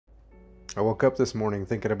I woke up this morning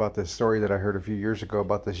thinking about this story that I heard a few years ago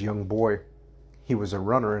about this young boy. He was a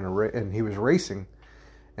runner and he was racing,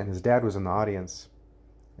 and his dad was in the audience.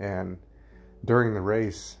 And during the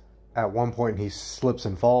race, at one point he slips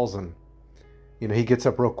and falls, and he gets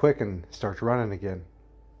up real quick and starts running again.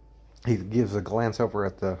 He gives a glance over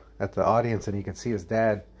at the audience, and he can see his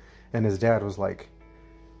dad, and his dad was like,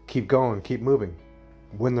 "Keep going, keep moving,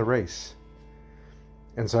 win the race."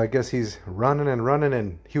 And so I guess he's running and running,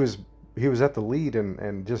 and he was at the lead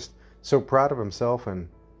and just so proud of himself. And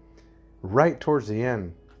right towards the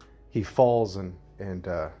end, he falls and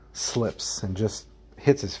slips and just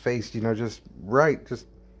hits his face, just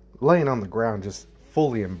laying on the ground, just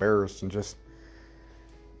fully embarrassed, and just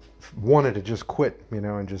wanted to just quit,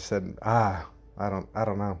 and just said, I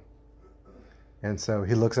don't know. And so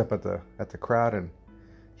he looks up at the crowd, and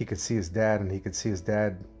he could see his dad, and he could see his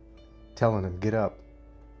dad telling him, get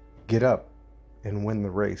up and win the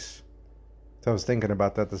race. So I was thinking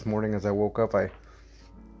about that this morning as I woke up.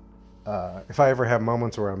 If I ever have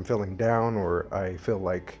moments where I'm feeling down, or I feel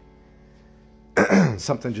like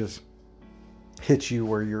something just hits you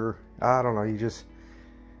where you're, I don't know,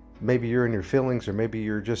 maybe you're in your feelings, or maybe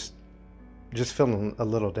you're just feeling a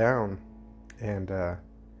little down. And I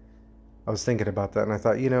was thinking about that, and I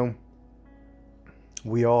thought,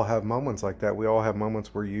 we all have moments like that. We all have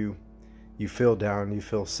moments where you feel down, you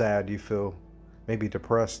feel sad, you feel maybe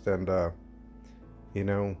depressed. And I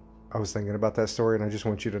was thinking about that story, and I just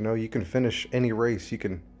want you to know you can finish any race.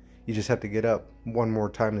 You just have to get up one more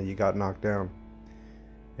time that you got knocked down.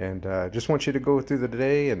 And just want you to go through the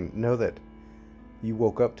day and know that you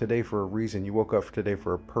woke up today for a reason. You woke up today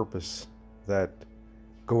for a purpose. That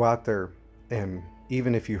go out there, and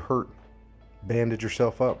even if you hurt, bandage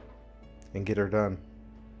yourself up and get her done.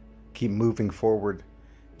 Keep moving forward.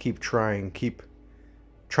 Keep trying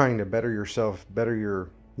to better yourself, better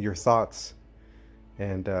your thoughts.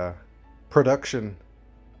 And production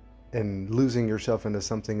and losing yourself into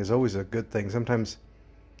something is always a good thing. Sometimes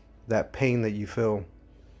that pain that you feel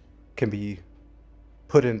can be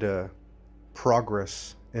put into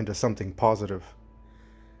progress, into something positive.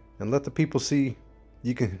 And let the people see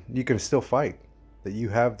you can still fight, that you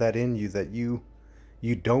have that in you, that you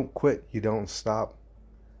don't quit, you don't stop,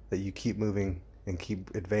 that you keep moving and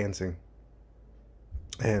keep advancing.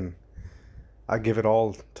 And I give it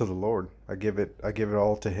all to the Lord. I give it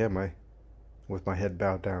all to Him. With my head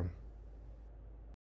bowed down.